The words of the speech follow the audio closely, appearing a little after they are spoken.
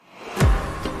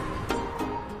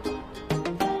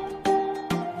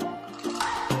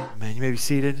You may be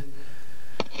seated.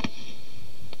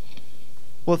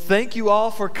 Well, thank you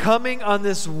all for coming on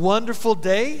this wonderful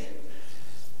day,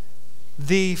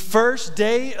 the first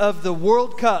day of the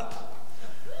World Cup.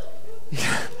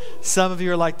 Some of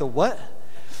you are like, the what?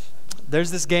 There's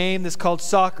this game that's called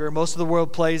soccer. Most of the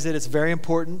world plays it. It's very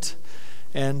important.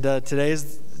 And today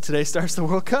starts the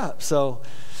World Cup. So,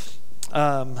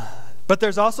 but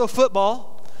there's also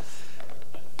football.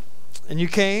 And you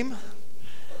came.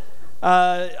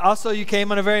 Also, you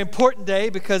came on a very important day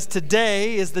because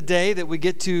today is the day that we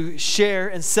get to share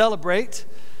and celebrate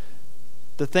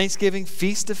the Thanksgiving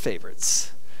Feast of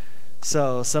Favorites.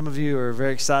 So some of you are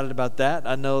very excited about that.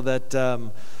 I know that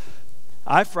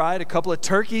I fried a couple of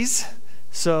turkeys,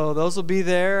 so those will be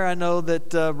there. I know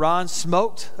that Ron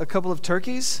smoked a couple of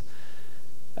turkeys.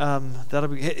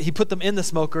 He put them in the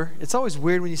smoker. It's always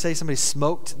weird when you say somebody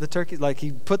smoked the turkey. Like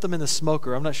he put them in the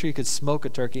smoker. I'm not sure you could smoke a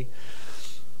turkey.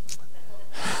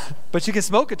 But you can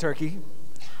smoke a turkey.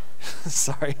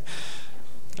 Sorry.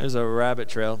 There's a rabbit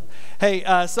trail. Hey,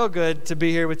 so good to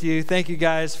be here with you. Thank you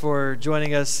guys for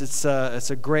joining us. It's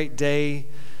a great day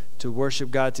to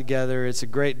worship God together. It's a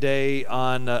great day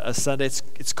on a Sunday.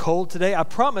 It's cold today. I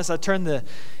promise I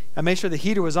made sure the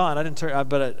heater was on. I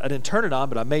didn't turn it on,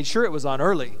 but I made sure it was on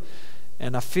early.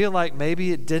 And I feel like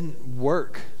maybe it didn't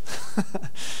work.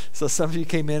 So some of you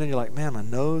came in and you're like, man, my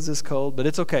nose is cold, but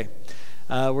it's okay.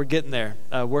 We're getting there.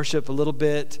 Worship a little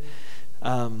bit.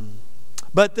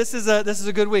 But this is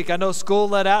a good week. I know school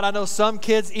let out. I know some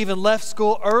kids even left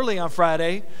school early on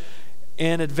Friday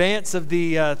in advance of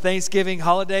the Thanksgiving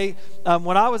holiday.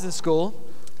 When I was in school,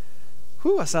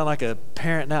 I sound like a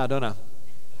parent now, don't I?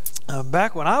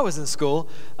 Back when I was in school,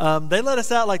 they let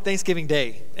us out like Thanksgiving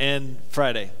Day and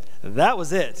Friday. That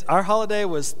was it. Our holiday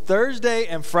was Thursday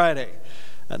and Friday.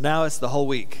 Now it's the whole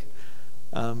week.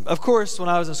 Of course, when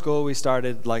I was in school, we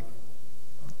started like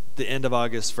the end of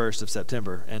August, 1st of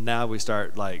September. And now we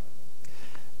start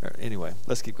anyway,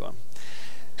 let's keep going.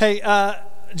 Hey,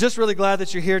 just really glad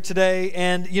that you're here today.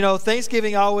 And,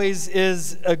 Thanksgiving always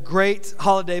is a great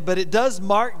holiday, but it does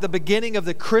mark the beginning of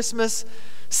the Christmas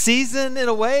season in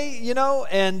a way,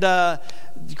 and the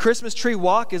Christmas tree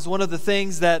walk is one of the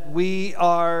things that we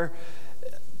are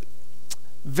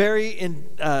very,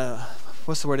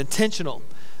 intentional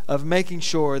of making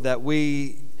sure that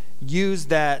we use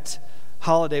that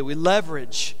holiday. We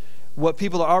leverage what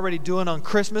people are already doing on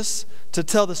Christmas to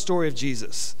tell the story of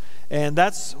Jesus. And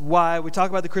that's why we talk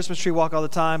about the Christmas tree walk all the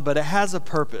time, but it has a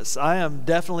purpose. I am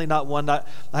definitely not one that,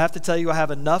 I have to tell you, I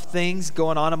have enough things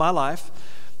going on in my life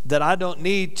that I don't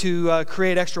need to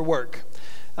create extra work.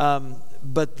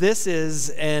 But this is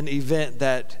an event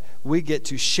that we get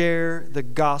to share the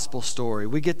gospel story.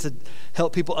 We get to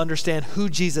help people understand who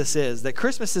Jesus is, that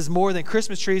Christmas is more than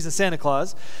Christmas trees and Santa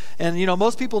Claus. And,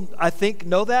 most people, I think,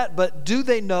 know that, but do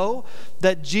they know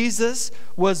that Jesus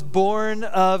was born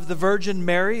of the Virgin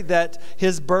Mary, that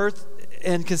his birth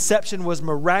and conception was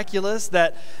miraculous,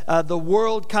 that the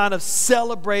world kind of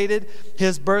celebrated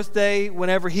his birthday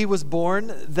whenever he was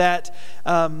born, that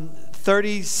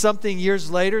 33 years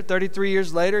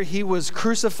later, he was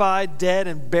crucified, dead,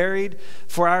 and buried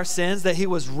for our sins, that he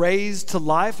was raised to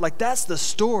life. Like, that's the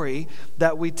story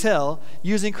that we tell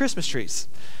using Christmas trees.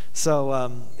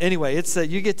 So anyway, it's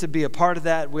you get to be a part of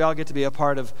that. We all get to be a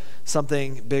part of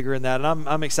something bigger than that, and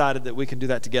I'm excited that we can do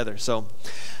that together. So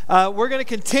we're going to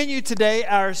continue today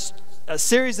our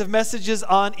series of messages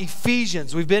on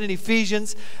Ephesians. We've been in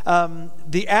Ephesians.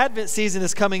 The Advent season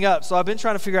is coming up, so I've been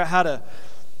trying to figure out how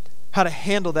to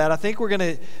handle that. I think we're going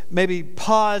to maybe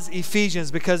pause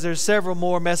Ephesians because there's several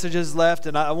more messages left,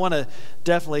 and I want to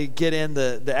definitely get in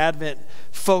the Advent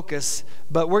focus.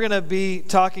 But we're going to be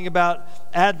talking about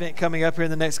Advent coming up here in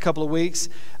the next couple of weeks.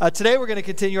 Today we're going to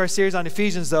continue our series on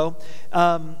Ephesians, though.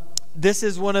 This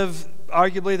is one of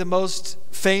arguably the most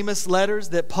famous letters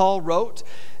that Paul wrote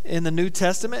in the New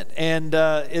Testament, and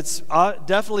it's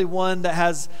definitely one that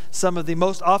has some of the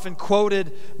most often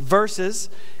quoted verses.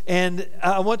 And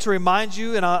I want to remind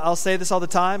you, and I'll say this all the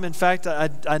time. In fact,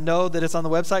 I know that it's on the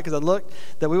website because I looked,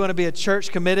 that we want to be a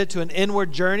church committed to an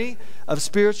inward journey of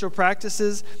spiritual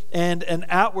practices and an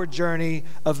outward journey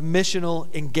of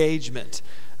missional engagement.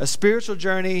 A spiritual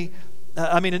journey,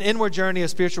 an inward journey of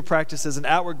spiritual practices, an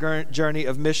outward journey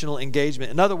of missional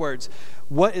engagement. In other words,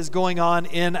 what is going on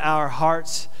in our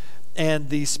hearts and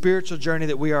the spiritual journey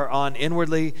that we are on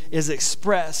inwardly is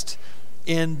expressed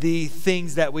in the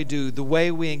things that we do, the way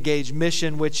we engage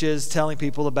mission, which is telling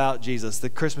people about Jesus.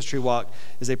 The Christmas tree walk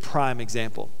is a prime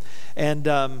example.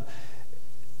 And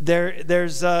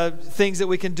There's things that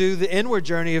we can do. The inward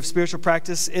journey of spiritual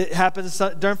practice, it happens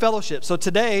during fellowship. So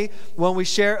today, when we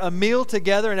share a meal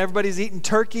together and everybody's eating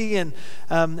turkey and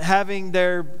having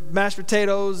their mashed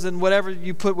potatoes and whatever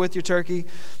you put with your turkey,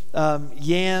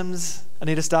 yams. I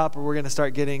need to stop or we're going to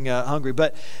start getting hungry.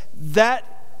 But that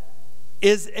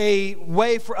is a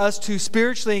way for us to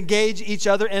spiritually engage each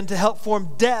other and to help form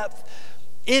depth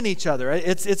in each other. Right?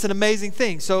 It's an amazing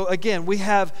thing. So again, we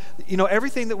have,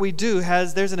 everything that we do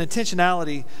there's an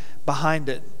intentionality behind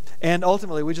it. And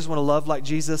ultimately, we just want to love like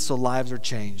Jesus so lives are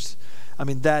changed. I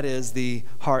mean, that is the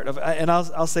heart of, and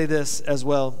I'll say this as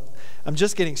well. I'm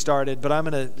just getting started, but I'm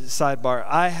going to sidebar.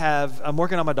 I'm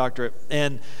working on my doctorate,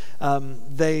 and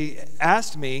they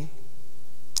asked me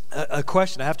a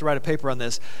question. I have to write a paper on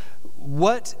this.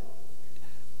 What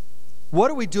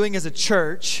are we doing as a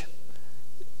church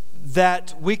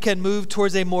that we can move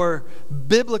towards a more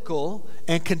biblical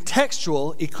and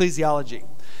contextual ecclesiology?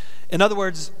 In other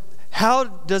words, how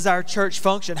does our church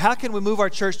function? How can we move our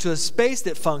church to a space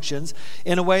that functions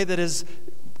in a way that is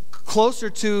closer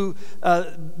to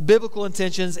biblical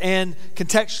intentions and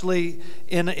contextually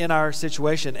in our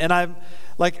situation? And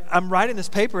I'm writing this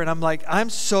paper and I'm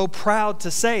so proud to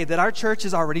say that our church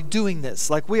is already doing this.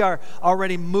 Like, we are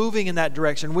already moving in that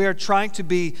direction. We are trying to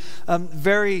be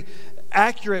very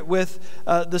accurate with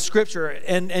the scripture,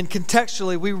 and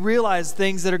contextually we realize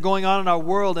things that are going on in our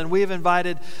world, and we have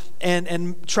invited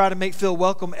and try to feel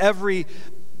welcome every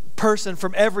person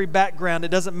from every background.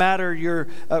 It doesn't matter your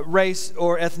race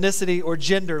or ethnicity or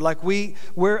gender. Like,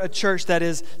 we're a church that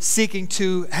is seeking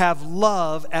to have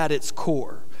love at its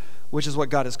core, which is what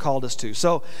God has called us to.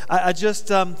 So I just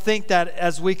think that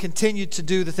as we continue to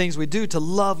do the things we do, to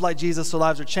love like Jesus so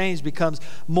lives are changed becomes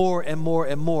more and more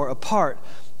and more a part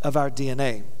of our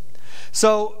DNA.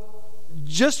 So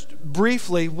just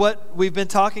briefly, what we've been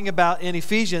talking about in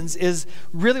Ephesians is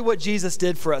really what Jesus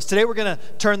did for us. Today we're going to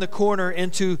turn the corner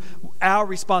into our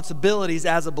responsibilities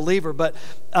as a believer. But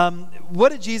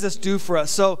what did Jesus do for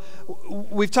us? So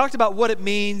we've talked about what it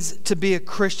means to be a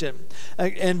Christian.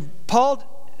 And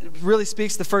Paul really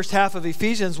speaks the first half of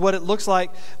Ephesians, what it looks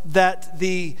like that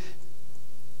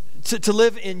to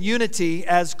live in unity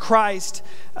as Christ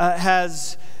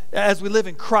as we live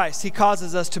in Christ. He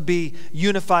causes us to be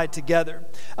unified together.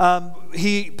 Paul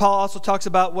also talks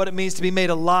about what it means to be made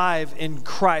alive in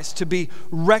Christ, to be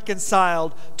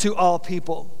reconciled to all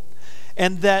people.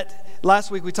 And that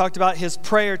last week we talked about his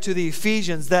prayer to the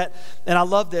Ephesians, and I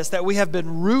love this, that we have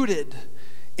been rooted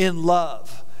in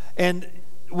love. And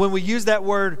when we use that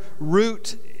word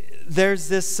root, there's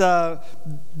this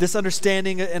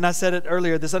understanding, and I said it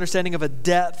earlier, this understanding of a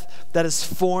depth that is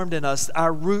formed in us,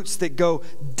 our roots that go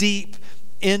deep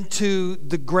into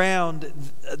the ground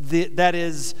that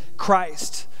is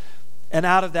Christ, and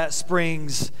out of that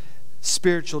springs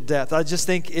spiritual depth. I just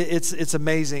think it's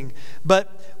amazing.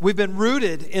 But we've been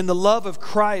rooted in the love of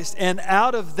Christ, and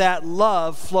out of that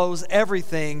love flows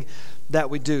everything that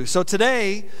we do. So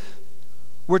today,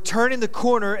 we're turning the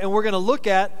corner and we're going to look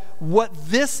at what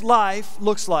this life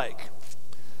looks like.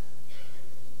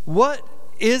 What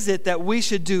is it that we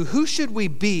should do? Who should we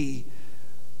be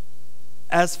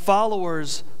as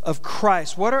followers of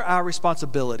Christ? What are our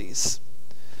responsibilities?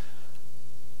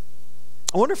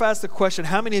 I wonder if I asked the question,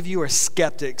 how many of you are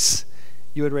skeptics?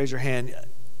 You would raise your hand.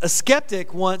 A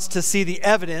skeptic wants to see the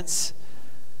evidence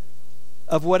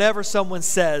of whatever someone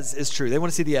says is true. They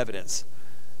want to see the evidence.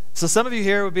 So some of you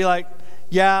here would be like,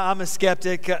 yeah, I'm a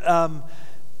skeptic.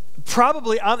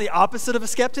 Probably I'm the opposite of a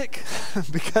skeptic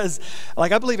because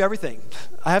I believe everything.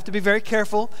 I have to be very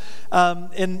careful.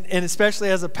 And especially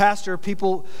as a pastor,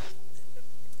 people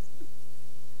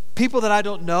that I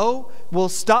don't know will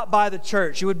stop by the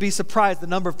church. You would be surprised the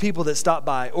number of people that stop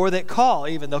by or that call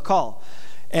even. They'll call.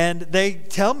 And they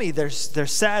tell me their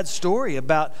sad story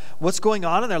about what's going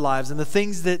on in their lives and the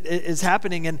things that is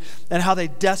happening and how they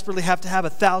desperately have to have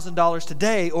 $1,000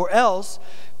 today or else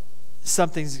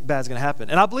something bad's going to happen.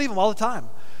 And I believe them all the time.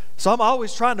 So I'm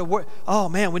always trying to work. Oh,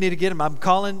 man, we need to get them. I'm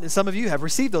calling. Some of you have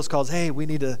received those calls. Hey, we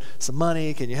need some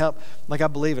money. Can you help? I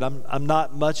believe it. I'm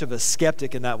not much of a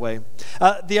skeptic in that way.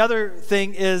 The other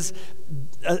thing is,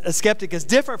 a skeptic is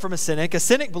different from a cynic. A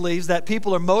cynic believes that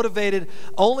people are motivated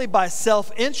only by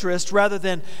self-interest rather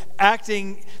than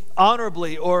acting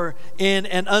honorably or in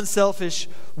an unselfish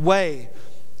way.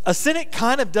 A cynic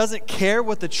kind of doesn't care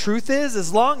what the truth is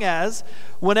as long as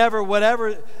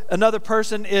whatever another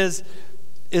person is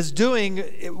doing,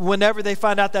 whenever they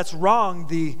find out that's wrong,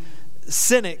 the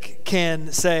cynic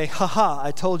can say, ha,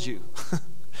 I told you.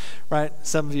 Right?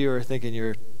 Some of you are thinking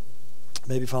you're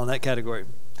maybe falling in that category.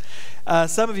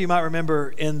 Some of you might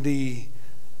remember in the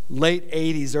late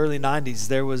 80s, early 90s,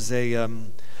 there was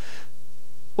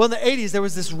well, in the 80s, there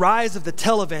was this rise of the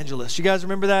televangelist. You guys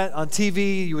remember that? On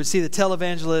TV, you would see the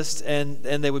televangelist,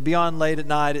 and they would be on late at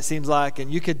night, it seems like,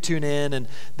 and you could tune in, and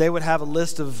they would have a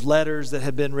list of letters that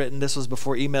had been written. This was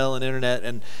before email and internet,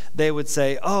 and they would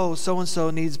say, oh,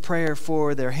 so-and-so needs prayer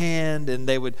for their hand, and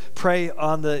they would pray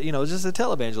on the, just a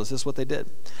televangelist. This is what they did.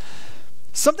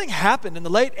 Something happened in the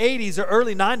late 80s or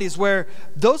early 90s where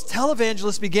those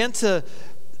televangelists began to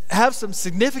have some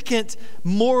significant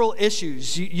moral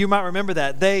issues. You might remember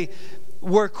that. They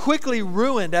were quickly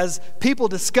ruined as people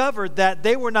discovered that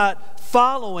they were not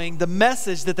following the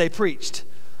message that they preached.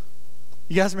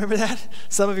 You guys remember that?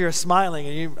 Some of you are smiling,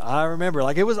 and I remember,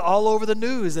 like, it was all over the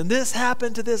news, and this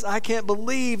happened to this. I can't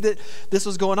believe that this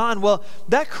was going on. Well,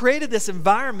 that created this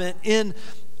environment in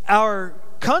our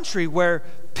country where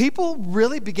people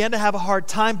really began to have a hard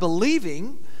time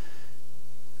believing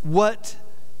what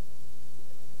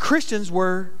Christians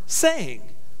were saying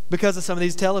because of some of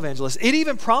these televangelists. It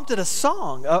even prompted a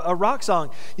song, a rock song.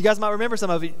 You guys might remember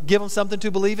some of it. Give them something to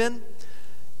believe in.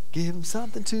 Give them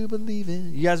something to believe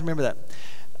in. You guys remember that?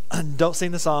 Don't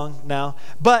sing the song now.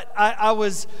 But I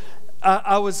was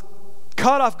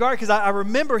caught off guard because I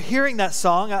remember hearing that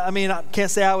song. I mean, I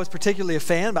can't say I was particularly a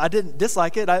fan, but I didn't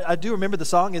dislike it. I do remember the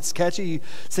song. It's catchy. You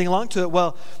sing along to it.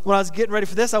 Well, when I was getting ready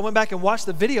for this, I went back and watched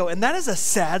the video, and that is a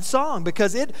sad song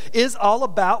because it is all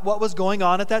about what was going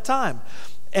on at that time.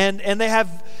 And they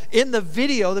have, in the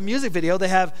video, the music video, they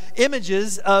have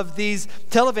images of these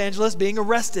televangelists being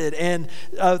arrested and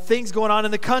things going on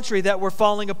in the country that were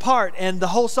falling apart. And the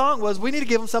whole song was, we need to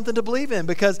give them something to believe in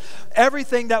because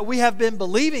everything that we have been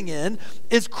believing in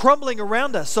is crumbling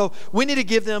around us. So we need to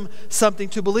give them something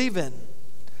to believe in.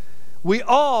 We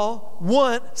all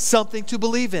want something to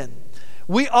believe in.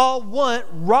 We all want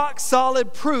rock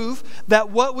solid proof that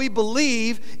what we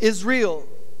believe is real.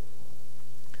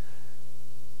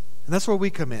 And that's where we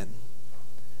come in.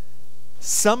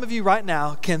 Some of you right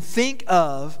now can think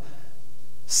of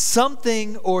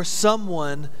something or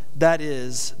someone that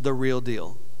is the real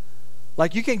deal.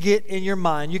 Like you can get in your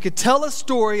mind, you could tell a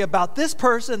story about this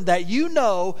person that you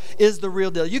know is the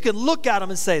real deal. You can look at them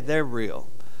and say, they're real.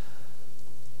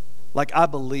 Like, I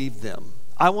believe them.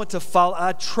 I want to follow,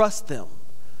 I trust them.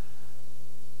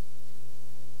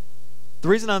 The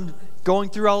reason I'm going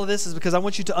through all of this is because I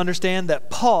want you to understand that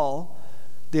Paul,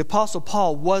 the Apostle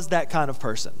Paul, was that kind of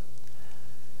person.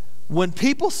 When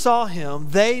people saw him,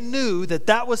 they knew that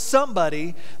that was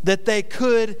somebody that they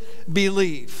could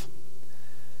believe.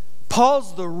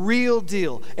 Paul's the real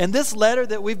deal. And this letter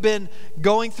that we've been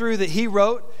going through that he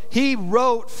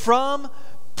wrote from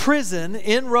prison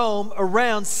in Rome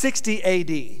around 60 AD.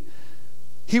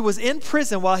 He was in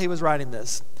prison while he was writing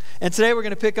this. And today we're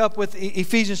going to pick up with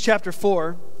Ephesians chapter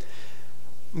 4.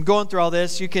 I'm going through all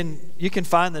this. You can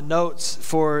find the notes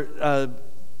for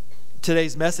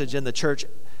today's message in the church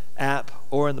app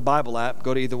or in the Bible app.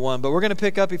 Go to either one. But we're going to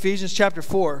pick up Ephesians chapter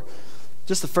 4,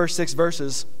 just the first 6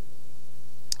 verses.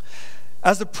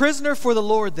 As a prisoner for the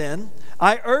Lord, then,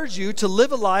 I urge you to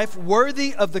live a life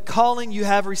worthy of the calling you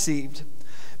have received.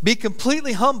 Be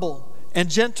completely humble and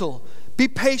gentle. Be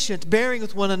patient, bearing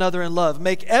with one another in love.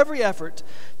 Make every effort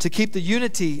to keep the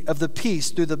unity of the peace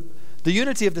through the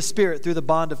unity of the Spirit through the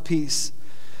bond of peace.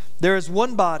 There is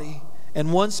one body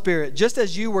and one Spirit, just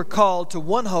as you were called to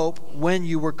one hope when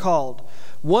you were called.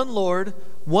 One Lord,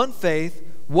 one faith,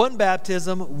 one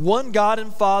baptism, one God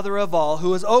and Father of all,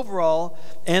 who is over all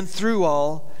and through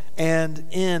all and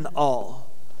in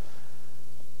all.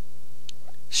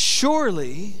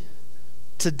 Surely,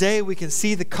 today we can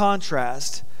see the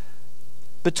contrast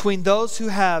between those who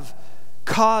have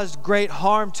caused great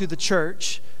harm to the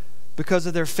church because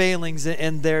of their failings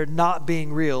and their not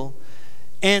being real,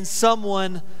 and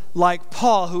someone like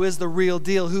Paul, who is the real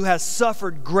deal, who has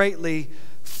suffered greatly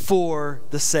for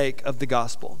the sake of the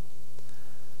gospel.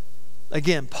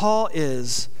 Again, Paul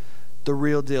is the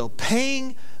real deal,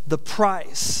 paying the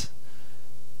price.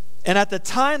 And at the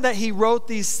time that he wrote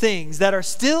these things that are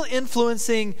still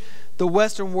influencing the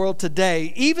Western world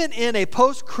today, even in a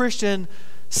post-Christian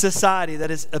society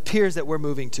that appears that we're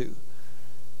moving to.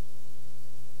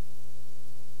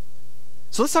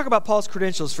 So let's talk about Paul's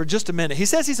credentials for just a minute. He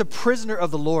says he's a prisoner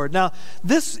of the Lord. Now,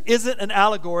 this isn't an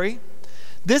allegory.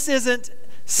 This isn't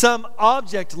some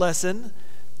object lesson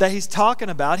that he's talking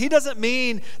about. He doesn't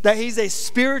mean that he's a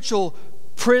spiritual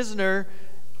prisoner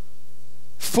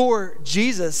for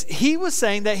Jesus. He was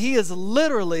saying that he is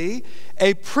literally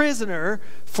a prisoner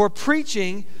for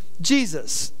preaching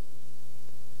Jesus.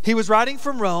 He was writing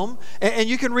from Rome, and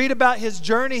you can read about his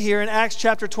journey here in Acts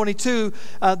chapter 22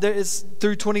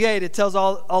 through 28. It tells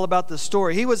all about the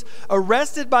story. He was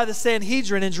arrested by the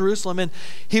Sanhedrin in Jerusalem, and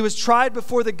he was tried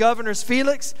before the governors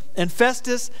Felix and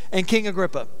Festus and King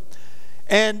Agrippa.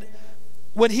 And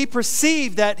when he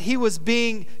perceived that he was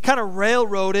being kind of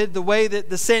railroaded, the way that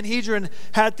the Sanhedrin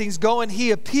had things going,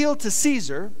 he appealed to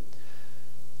Caesar.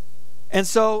 And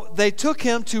so they took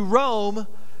him to Rome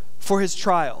for his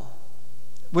trial,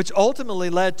 which ultimately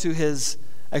led to his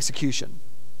execution.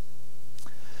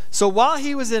 So while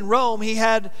he was in Rome, he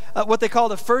had what they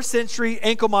called a first century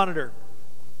ankle monitor.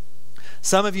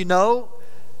 Some of you know,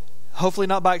 hopefully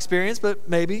not by experience, but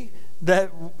maybe,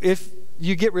 that if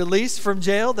you get released from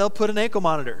jail, they'll put an ankle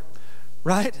monitor,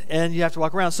 right? And you have to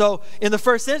walk around. So in the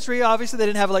first century, obviously they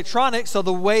didn't have electronics, so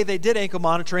the way they did ankle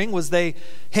monitoring was they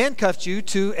handcuffed you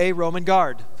to a Roman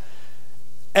guard.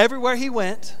 Everywhere he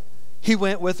went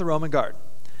with a Roman guard.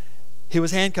 He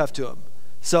was handcuffed to him.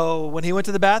 So when he went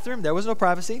to the bathroom, there was no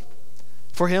privacy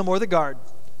for him or the guard,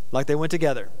 like they went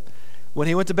together. When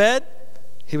he went to bed,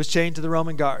 he was chained to the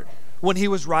Roman guard. When he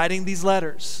was writing these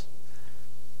letters,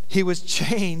 he was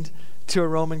chained to a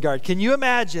Roman guard. Can you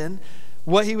imagine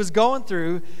what he was going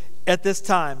through at this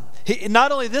time?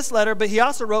 Not only this letter, but he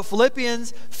also wrote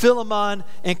Philippians, Philemon,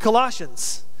 and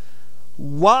Colossians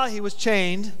while he was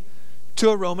chained to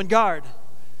a Roman guard,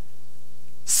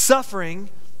 suffering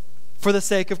for the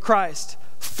sake of Christ.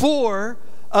 4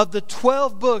 of the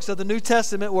 12 books of the New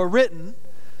Testament were written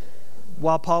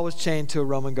while Paul was chained to a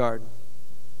Roman guard.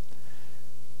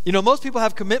 You know, most people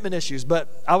have commitment issues,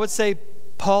 but I would say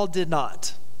Paul did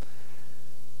not.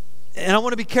 And I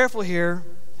want to be careful here,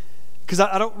 because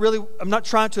I'm not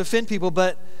trying to offend people,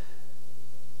 but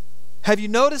have you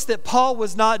noticed that Paul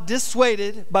was not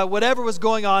dissuaded by whatever was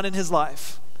going on in his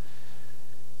life?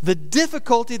 The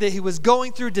difficulty that he was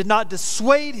going through did not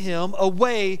dissuade him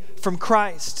away from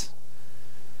Christ.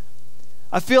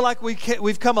 I feel like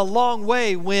we've come a long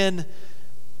way when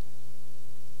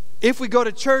if we go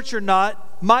to church or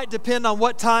not might depend on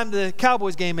what time the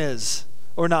Cowboys game is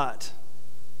or not.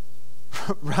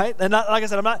 Right? And like I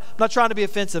said, I'm not trying to be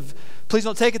offensive. Please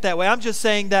don't take it that way. I'm just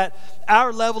saying that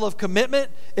our level of commitment,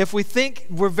 if we think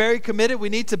we're very committed, we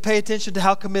need to pay attention to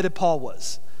how committed Paul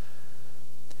was.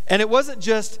 And it wasn't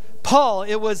just Paul.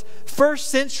 It was first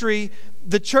century,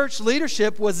 the church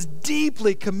leadership was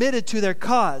deeply committed to their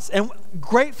cause. And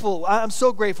grateful, I'm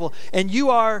so grateful. And you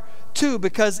are too,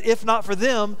 because if not for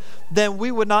them, then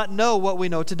we would not know what we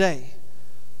know today.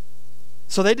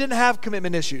 So they didn't have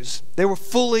commitment issues. They were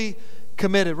fully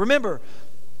committed. Remember,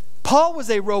 Paul was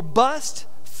a robust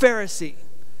Pharisee.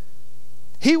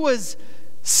 He was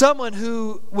someone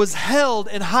who was held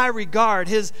in high regard.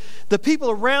 The people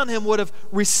around him would have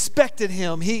respected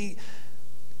him. He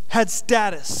had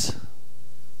status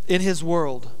in his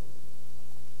world.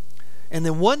 And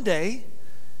then one day,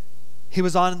 he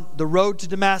was on the road to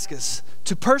Damascus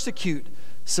to persecute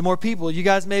some more people. You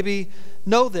guys maybe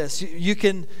know this.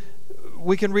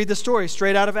 We can read the story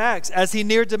straight out of Acts. As he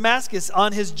neared Damascus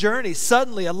on his journey,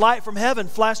 suddenly a light from heaven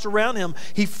flashed around him.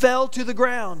 He fell to the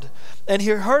ground, and he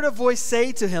heard a voice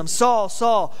say to him, "Saul,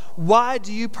 Saul, why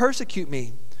do you persecute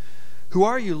me? Who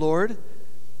are you, Lord?"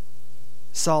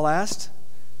 Saul asked.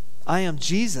 "I am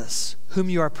Jesus, whom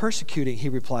you are persecuting," he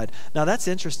replied. Now that's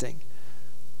interesting,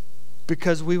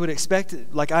 because we would expect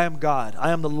it, like, I am God. I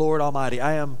am the Lord Almighty.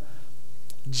 I am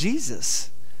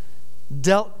Jesus.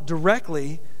 Dealt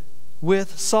directly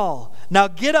with Saul. "Now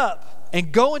get up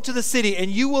and go into the city, and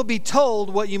you will be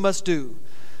told what you must do."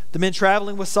 The men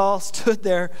traveling with Saul stood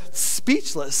there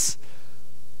speechless.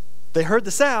 They heard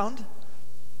the sound,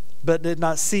 but did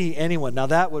not see anyone. Now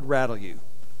that would rattle you.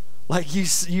 Like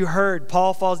you heard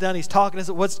Paul falls down, he's talking to us,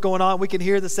 what's going on? We can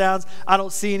hear the sounds. I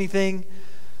don't see anything.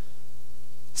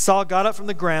 Saul got up from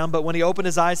the ground, but when he opened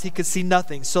his eyes, he could see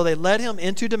nothing. So they led him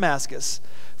into Damascus.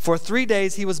 For 3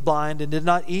 days he was blind and did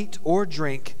not eat or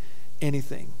drink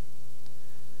anything.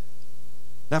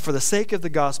 Now, for the sake of the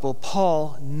gospel,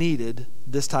 Paul needed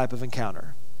this type of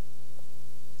encounter.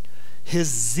 His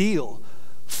zeal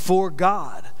for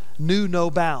God knew no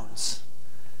bounds.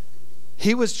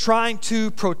 He was trying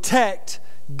to protect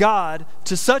God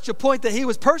to such a point that he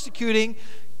was persecuting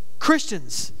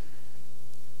Christians.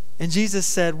 And Jesus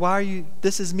said,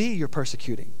 this is me you're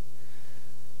persecuting.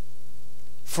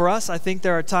 For us, I think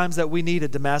there are times that we need a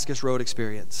Damascus Road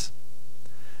experience.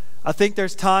 I think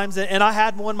there's times, and I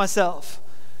had one myself,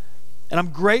 and I'm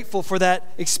grateful for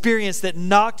that experience that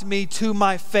knocked me to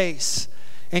my face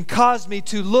and caused me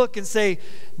to look and say,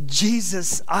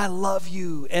 "Jesus, I love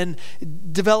you," and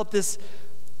develop this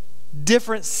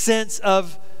different sense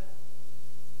of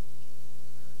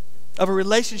of a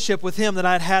relationship with him than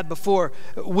I'd had before.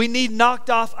 We need knocked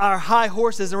off our high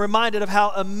horses and reminded of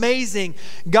how amazing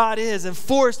God is, and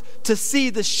forced to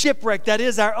see the shipwreck that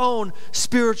is our own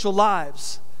spiritual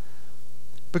lives.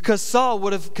 Because Saul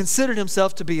would have considered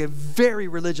himself to be a very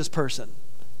religious person.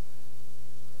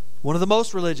 One of the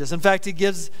most religious. In fact, he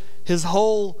gives his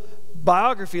whole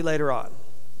biography later on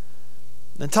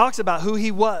and talks about who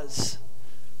he was.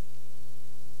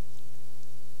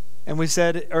 And we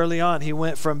said early on, he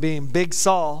went from being Big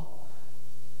Saul,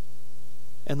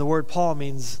 and the word Paul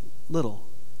means little,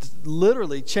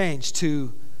 literally changed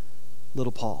to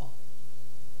Little Paul.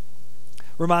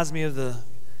 Reminds me of the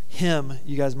hymn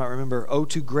you guys might remember, "Oh,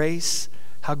 to grace,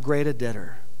 how great a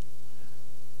debtor.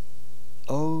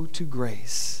 Oh, to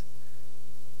grace,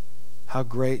 how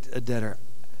great a debtor."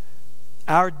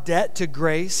 Our debt to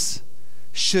grace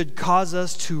should cause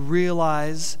us to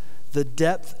realize the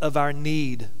depth of our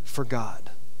need for God.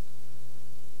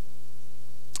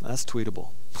 That's tweetable.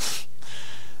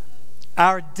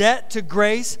 Our debt to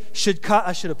grace should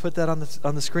I should have put that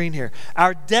on the screen here.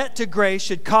 Our debt to grace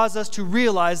should cause us to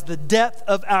realize the depth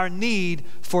of our need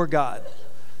for God.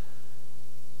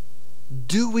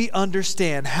 Do we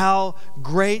understand how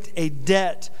great a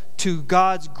debt to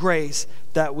God's grace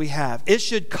that we have? It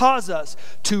should cause us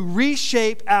to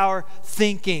reshape our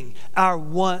thinking, our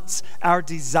wants, our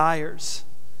desires.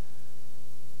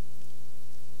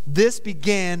 This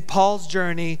began Paul's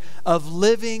journey of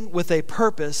living with a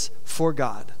purpose for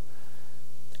God.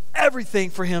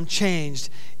 Everything for him changed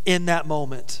in that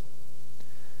moment.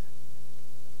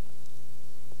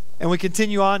 And we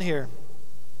continue on here.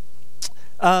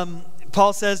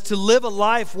 Paul says, to live a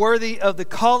life worthy of the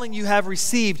calling you have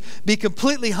received, be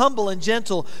completely humble and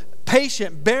gentle,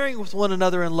 patient, bearing with one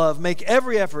another in love. Make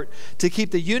every effort to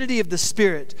keep the unity of the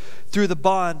Spirit through the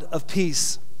bond of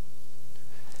peace.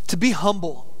 To be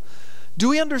humble. Do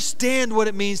we understand what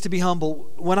it means to be humble?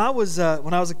 When I was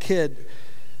a kid,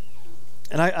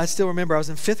 and I still remember, I was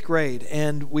in 5th grade,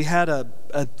 and we had a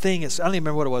thing. I don't even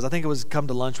remember what it was. I think it was come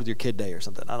to lunch with your kid day or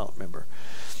something. I don't remember.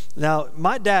 Now,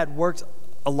 my dad worked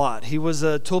a lot. He was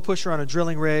a tool pusher on a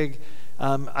drilling rig.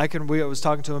 I was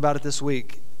talking to him about it this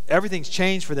week. Everything's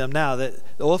changed for them now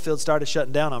that the oil field started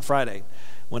shutting down on Friday.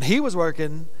 When he was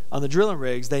working on the drilling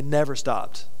rigs, they never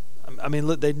stopped. I mean,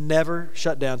 look, they never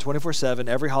shut down 24/7.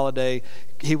 Every holiday,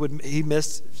 he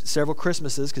missed several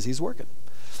Christmases because he's working.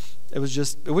 It was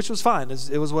just, which was fine.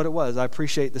 It was what it was. I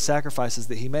appreciate the sacrifices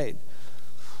that he made.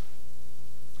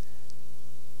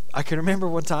 I can remember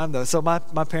one time though. So my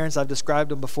parents, I've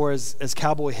described them before as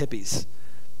cowboy hippies.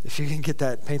 If you can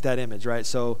paint that image, right?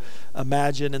 So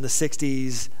imagine in the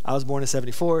 60s, I was born in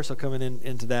 74, so coming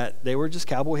into that, they were just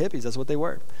cowboy hippies. That's what they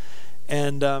were.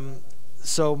 And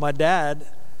so my dad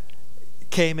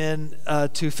came in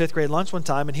to 5th grade lunch one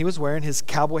time, and he was wearing his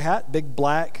cowboy hat, big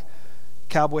black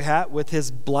cowboy hat with his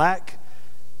black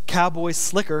cowboy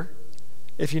slicker.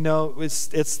 If you know, it's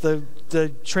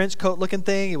the trench coat looking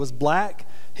thing. It was black,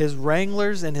 his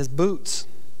Wranglers and his boots.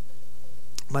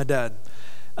 My dad.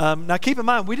 Now keep in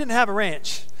mind, we didn't have a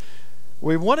ranch.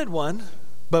 We wanted one,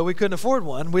 but we couldn't afford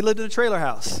one. We lived in a trailer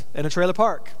house, in a trailer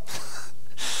park.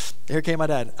 Here came my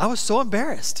dad. I was so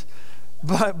embarrassed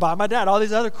by my dad. All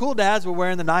these other cool dads were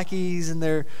wearing the Nikes and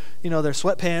their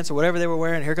sweatpants or whatever they were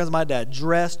wearing. Here comes my dad,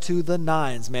 dressed to the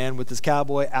nines, man, with his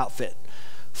cowboy outfit,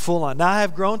 full on. Now I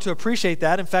have grown to appreciate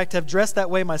that. In fact, have dressed that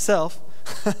way myself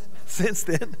since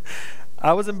then.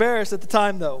 I was embarrassed at the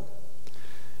time, though.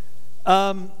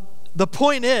 The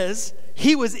point is,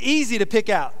 he was easy to pick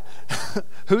out.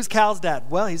 Who's Cal's dad?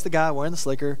 Well, he's the guy wearing the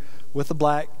slicker with the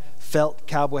black felt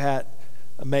cowboy hat.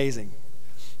 Amazing.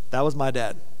 That was my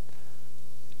dad.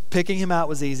 Picking him out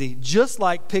was easy, just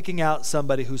like picking out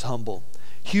somebody who's humble.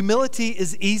 Humility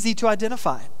is easy to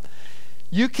identify.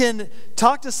 You can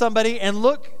talk to somebody and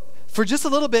look for just a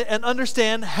little bit and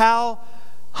understand how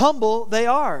humble they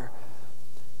are.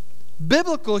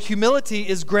 Biblical humility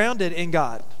is grounded in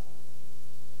God.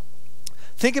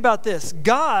 Think about this.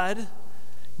 God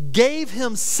gave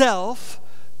himself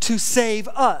to save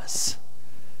us.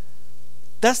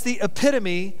 That's the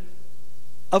epitome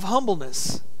of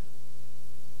humbleness.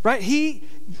 Right?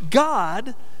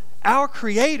 God, our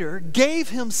Creator, gave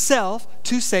himself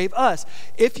to save us.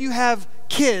 If you have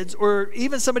kids or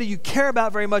even somebody you care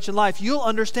about very much in life, you'll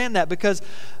understand that, because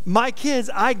my kids,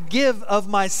 I give of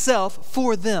myself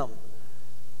for them.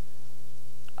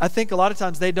 I think a lot of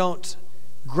times they don't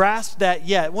grasp that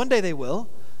yet. One day they will.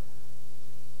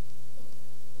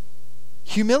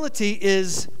 Humility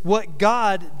is what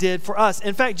God did for us.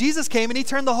 In fact, Jesus came and he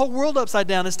turned the whole world upside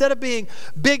down. Instead of being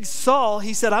big Saul,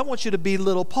 he said, I want you to be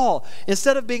little Paul.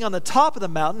 Instead of being on the top of the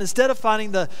mountain, instead of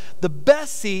finding the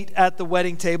best seat at the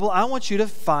wedding table, I want you to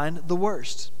find the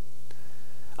worst.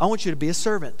 I want you to be a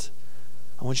servant.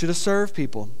 I want you to serve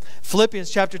people.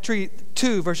 Philippians chapter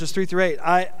 2, verses 3 through 8.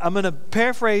 I'm going to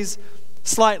paraphrase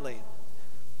slightly,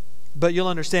 but you'll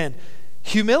understand.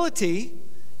 Humility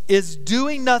is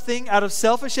doing nothing out of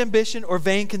selfish ambition or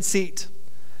vain conceit,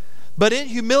 but in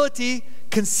humility,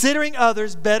 considering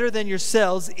others better than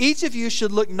yourselves, each of you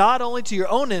should look not only to your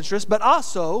own interest, but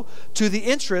also to the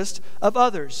interest of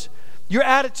others. Your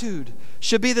attitude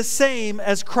should be the same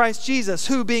as Christ Jesus,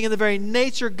 who, being in the very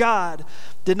nature God,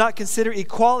 did not consider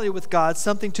equality with God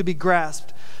something to be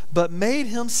grasped, but made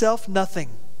himself nothing,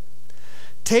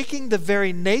 taking the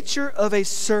very nature of a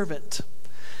servant,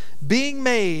 being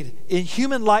made in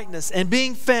human likeness, and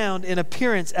being found in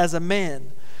appearance as a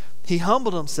man, he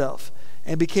humbled himself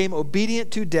and became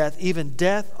obedient to death, even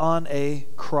death on a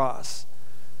cross.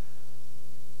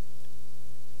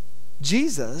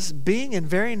 Jesus, being in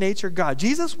very nature God,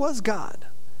 Jesus was God,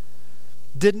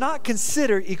 did not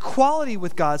consider equality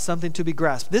with God something to be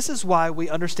grasped. This is why we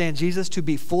understand Jesus to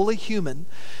be fully human,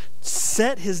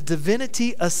 set his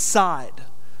divinity aside.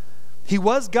 He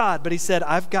was God, but he said,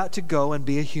 I've got to go and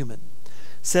be a human.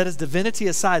 Set his divinity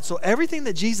aside. So everything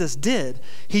that Jesus did,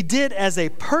 he did as a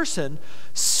person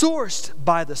sourced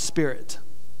by the Spirit,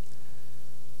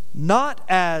 not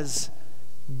as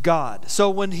God. So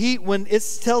when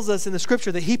it tells us in the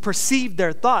scripture that he perceived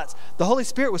their thoughts, the Holy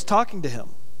Spirit was talking to him.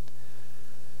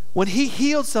 When he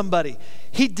healed somebody,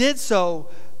 he did so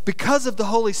because of the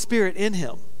Holy Spirit in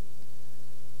him.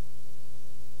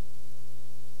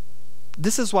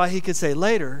 This is why he could say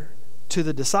later to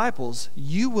the disciples,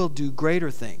 you will do greater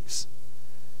things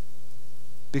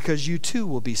because you too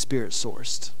will be Spirit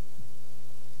sourced.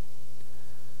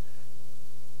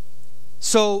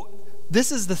 So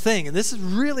this is the thing, and this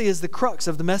really is the crux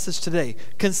of the message today.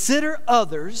 Consider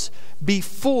others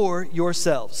before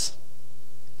yourselves.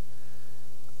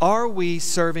 Are we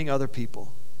serving other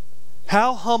people?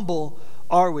 How humble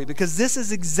are we? Because this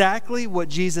is exactly what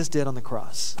Jesus did on the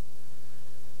cross.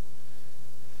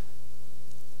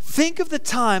 Think of the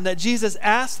time that Jesus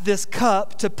asked this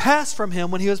cup to pass from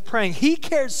him when he was praying. He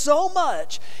cared so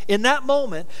much in that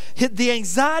moment. The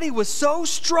anxiety was so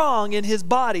strong in his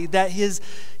body that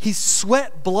he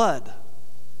sweat blood.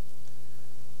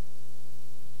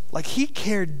 Like he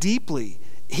cared deeply.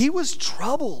 He was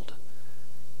troubled.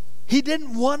 He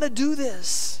didn't want to do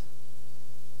this,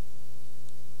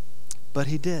 but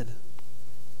he did.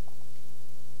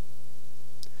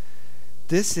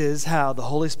 This is how the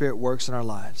Holy Spirit works in our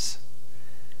lives.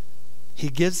 He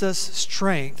gives us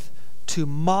strength to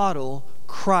model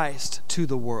Christ to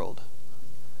the world.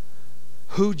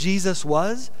 Who Jesus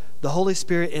was, the Holy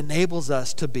Spirit enables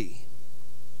us to be.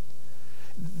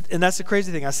 And that's the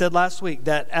crazy thing. I said last week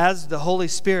that as the Holy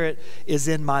Spirit is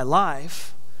in my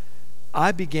life,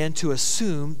 I began to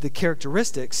assume the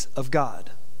characteristics of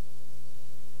God.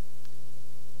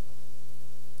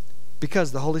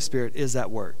 Because the Holy Spirit is at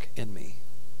work in me.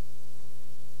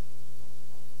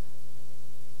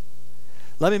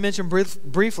 Let me mention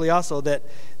briefly also that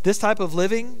this type of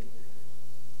living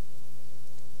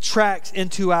tracks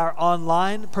into our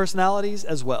online personalities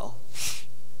as well.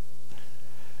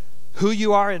 Who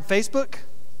you are in Facebook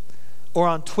or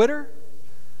on Twitter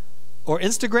or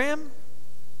Instagram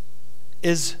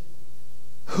is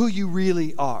who you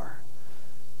really are.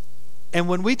 And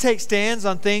when we take stands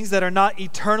on things that are not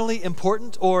eternally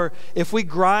important, or if we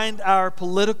grind our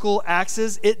political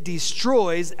axes, it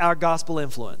destroys our gospel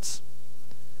influence.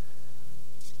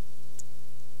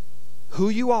 Who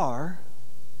you are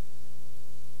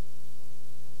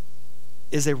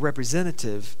is a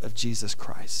representative of Jesus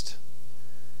Christ.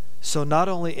 So not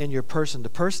only in your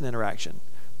person-to-person interaction,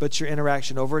 but your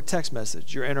interaction over a text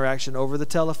message, your interaction over the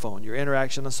telephone, your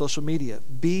interaction on social media,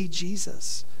 be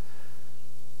Jesus.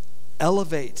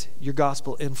 Elevate your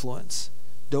gospel influence.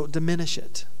 Don't diminish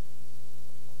it.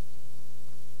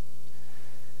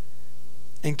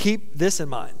 And keep this in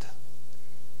mind.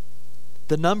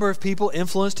 The number of people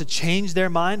influenced to change their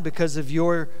mind because of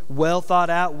your well thought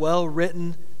out, well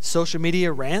written social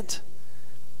media rant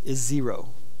is 0.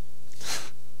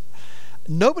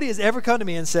 Nobody has ever come to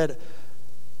me and said,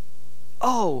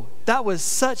 "Oh, that was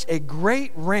such a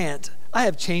great rant. I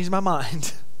have changed my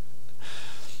mind."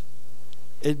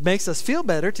 It makes us feel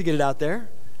better to get it out there.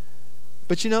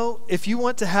 But if you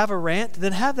want to have a rant,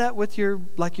 then have that with your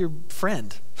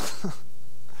friend.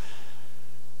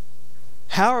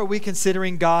 How are we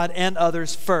considering God and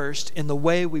others first in the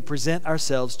way we present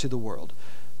ourselves to the world?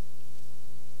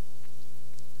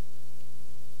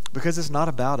 Because it's not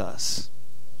about us.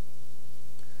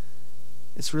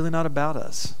 It's really not about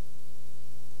us.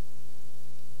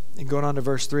 And going on to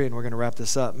verse 3, and we're going to wrap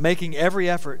this up. Making every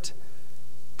effort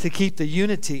to keep the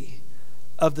unity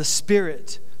of the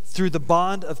Spirit through the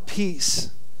bond of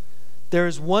peace. There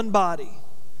is one body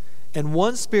and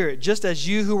one Spirit, just as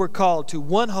you who were called to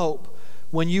one hope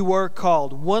when you were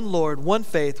called, one Lord, one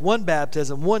faith, one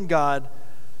baptism, one God,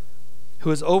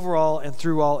 who is over all and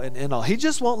through all and in all. He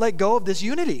just won't let go of this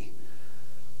unity.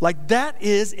 Like, that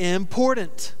is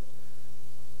important.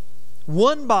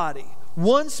 One body,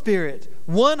 one Spirit,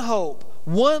 one hope,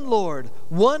 one Lord,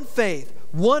 one faith,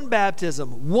 one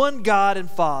baptism, one God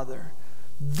and Father.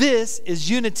 This is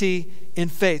unity in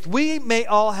faith. We may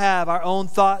all have our own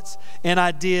thoughts and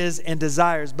ideas and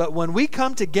desires, but when we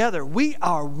come together, we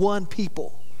are one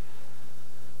people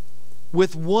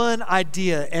with one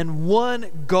idea and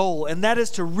one goal, and that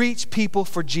is to reach people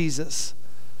for Jesus.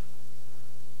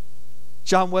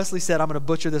 John Wesley said, I'm going to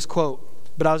butcher this quote,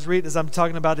 but I was reading as I'm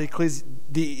talking about the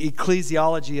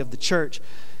ecclesiology of the church.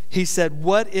 He said,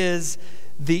 what is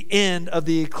the end of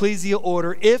the ecclesial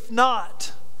order, if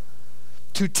not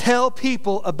to tell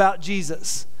people about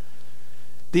Jesus?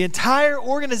 The entire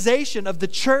organization of the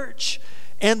church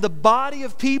and the body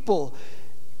of people,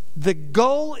 the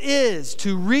goal is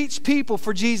to reach people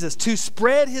for Jesus, to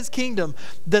spread his kingdom,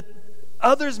 that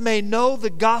others may know the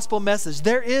gospel message.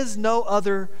 There is no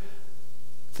other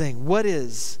thing. What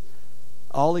is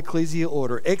all ecclesial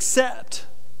order except,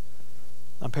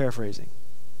 I'm paraphrasing,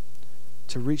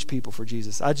 to reach people for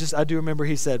Jesus? I do remember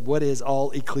he said, what is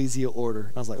all ecclesial order?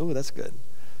 And I was like, oh, that's good.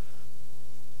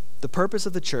 The purpose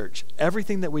of the church,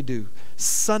 everything that we do,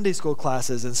 Sunday school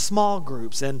classes and small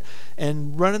groups and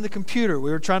running the computer. We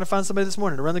were trying to find somebody this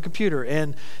morning to run the computer,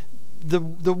 and the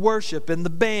worship and the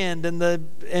band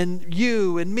and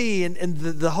you and me and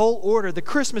the whole order, the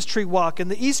Christmas tree walk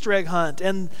and the Easter egg hunt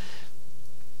and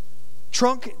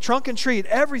trunk and treat.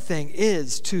 Everything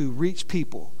is to reach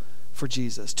people for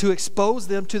Jesus, to expose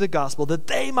them to the gospel, that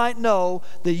they might know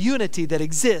the unity that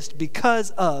exists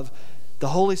because of the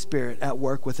Holy Spirit at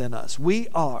work within us. We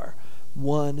are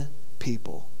one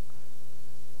people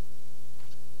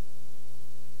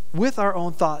with our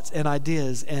own thoughts and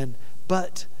ideas,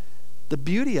 but the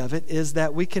beauty of it is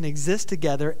that we can exist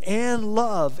together and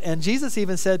love. And Jesus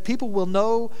even said, people will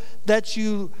know that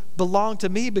you belong to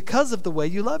me because of the way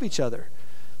you love each other.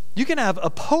 You can have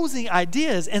opposing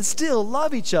ideas and still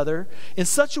love each other in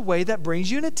such a way that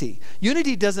brings unity.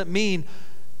 Unity doesn't mean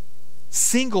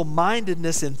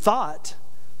single-mindedness in thought.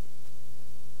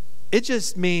 It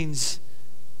just means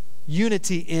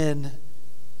unity in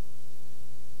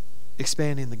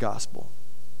expanding the gospel.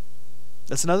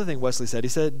 That's another thing Wesley said. He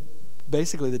said,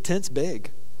 basically, the tent's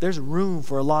big. There's room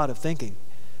for a lot of thinking.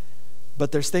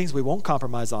 But there's things we won't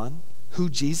compromise on. Who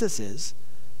Jesus is,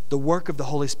 the work of the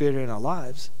Holy Spirit in our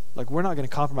lives. Like, we're not going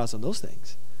to compromise on those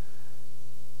things.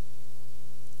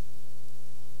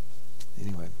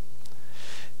 Anyway.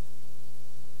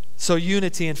 So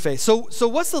unity and faith. So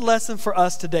what's the lesson for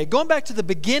us today? Going back to the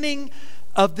beginning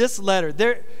of this letter,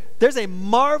 there's a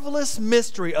marvelous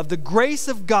mystery of the grace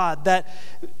of God that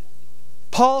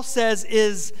Paul says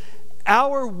is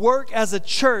our work as a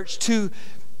church to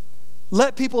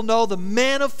let people know the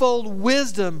manifold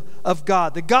wisdom of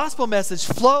God. The gospel message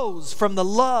flows from the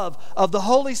love of the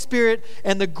Holy Spirit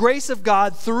and the grace of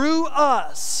God through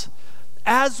us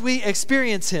as we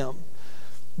experience him.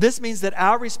 This means that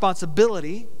our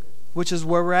responsibility, which is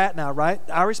where we're at now, right?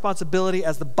 Our responsibility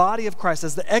as the body of Christ,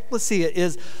 as the ecclesia,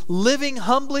 is living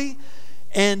humbly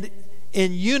and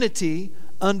in unity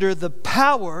under the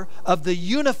power of the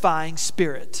unifying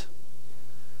Spirit.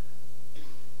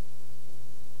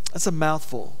 That's a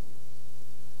mouthful.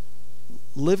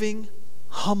 Living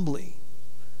humbly,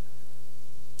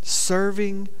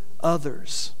 serving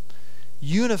others,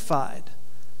 unified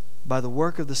by the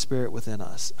work of the Spirit within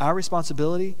us. Our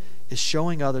responsibility is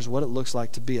showing others what it looks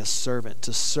like to be a servant,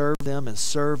 to serve them and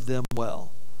serve them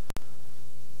well.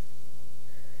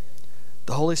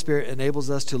 The Holy Spirit enables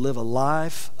us to live a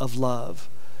life of love,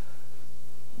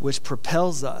 which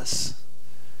propels us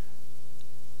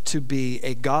to be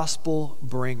a gospel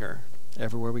bringer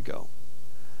everywhere we go.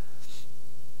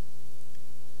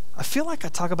 I feel like I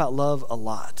talk about love a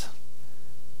lot,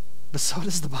 but so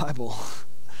does the Bible.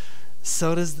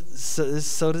 So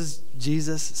does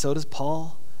Jesus. So does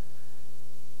Paul.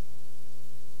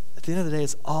 At the end of the day,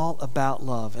 it's all about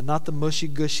love, and not the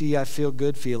mushy-gushy, I feel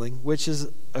good feeling, which is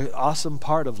an awesome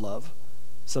part of love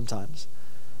sometimes.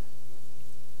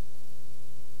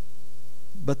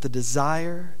 but the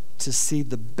desire to see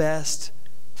the best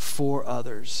for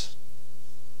others.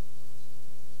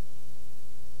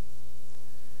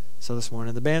 So this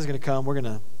morning, the band's going to come. We're going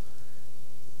to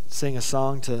sing a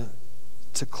song to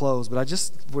close, but I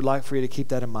just would like for you to keep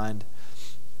that in mind.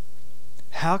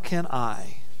 How can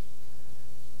I,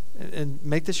 and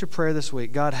make this your prayer this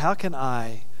week, God, how can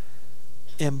I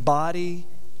embody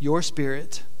your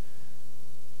Spirit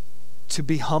to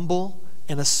be humble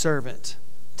and a servant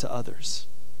to others?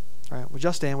 All right, would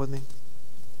y'all stand with me?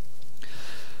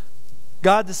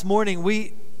 God, this morning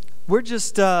we're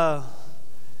just I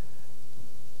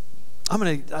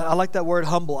like that word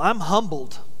humble. I'm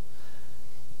humbled,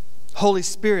 Holy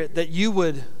Spirit, that you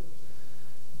would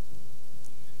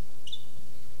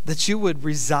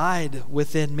reside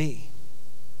within me.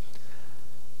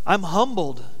 I'm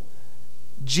humbled,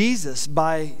 Jesus,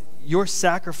 by your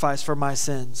sacrifice for my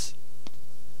sins.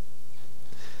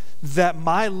 That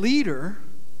my leader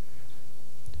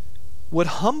would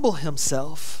humble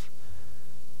himself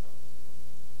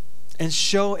and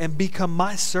show and become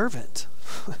my servant.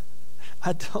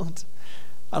 I don't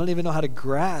even know how to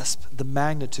grasp the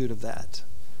magnitude of that.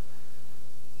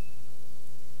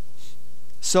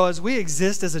 So as we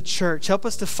exist as a church, help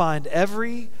us to find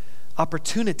every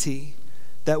opportunity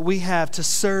that we have to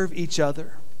serve each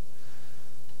other.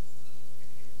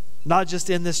 Not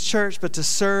just in this church, but to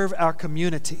serve our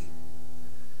community.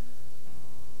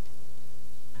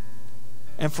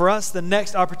 And for us, the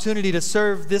next opportunity to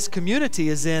serve this community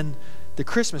is in the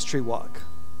Christmas tree walk.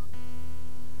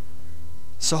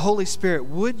 So Holy Spirit,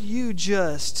 would you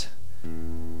just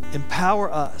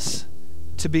empower us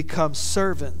to become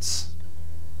servants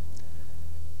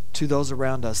to those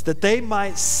around us, that they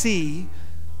might see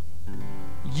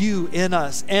you in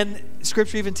us. And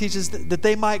Scripture even teaches that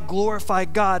they might glorify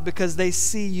God because they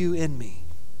see you in me.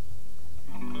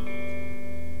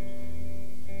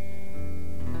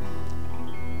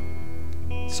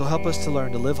 So help us to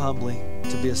learn to live humbly,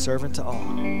 to be a servant to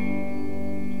all.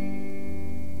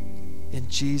 In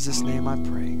Jesus' name I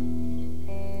pray.